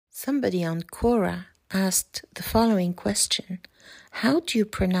Somebody on Quora asked the following question: how do you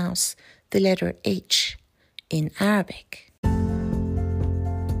pronounce the letter H in Arabic?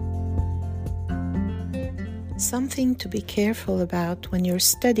 Something to be careful about when you're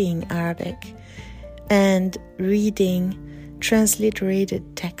studying Arabic and reading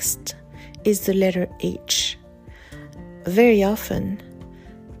transliterated text is the letter H. Very often,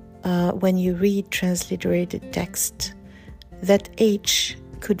 when you read transliterated text, that H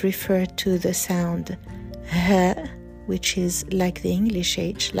could refer to the sound H, which is like the English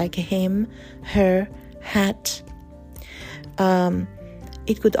H, like him, her, hat.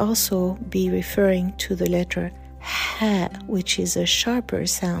 It could also be referring to the letter H, which is a sharper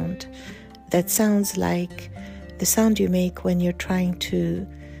sound that sounds like the sound you make when you're trying to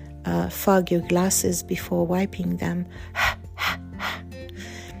fog your glasses before wiping them.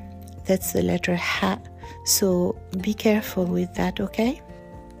 That's the letter H. So be careful with that, okay?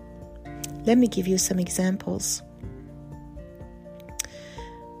 Let me give you some examples.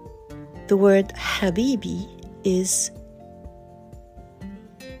 The word Habibi is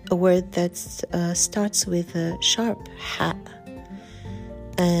a word that starts with a sharp ha,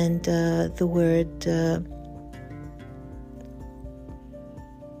 and the word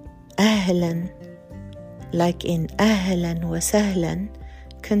ahlan, like in ahlan wa sahlan,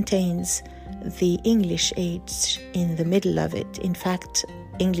 contains the English H in the middle of it. In fact,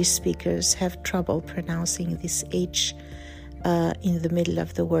 English speakers have trouble pronouncing this H in the middle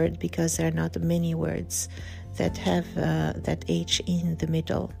of the word because there are not many words that have that H in the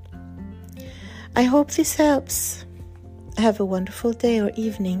middle. I hope this helps. Have a wonderful day or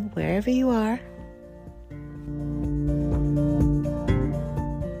evening wherever you are.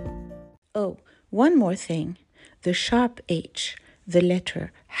 Oh, one more thing. The sharp H, the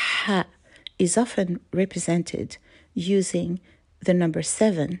letter H, is often represented using the number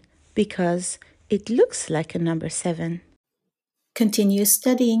 7 because it looks like a number 7. Continue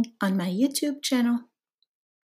studying on my YouTube channel.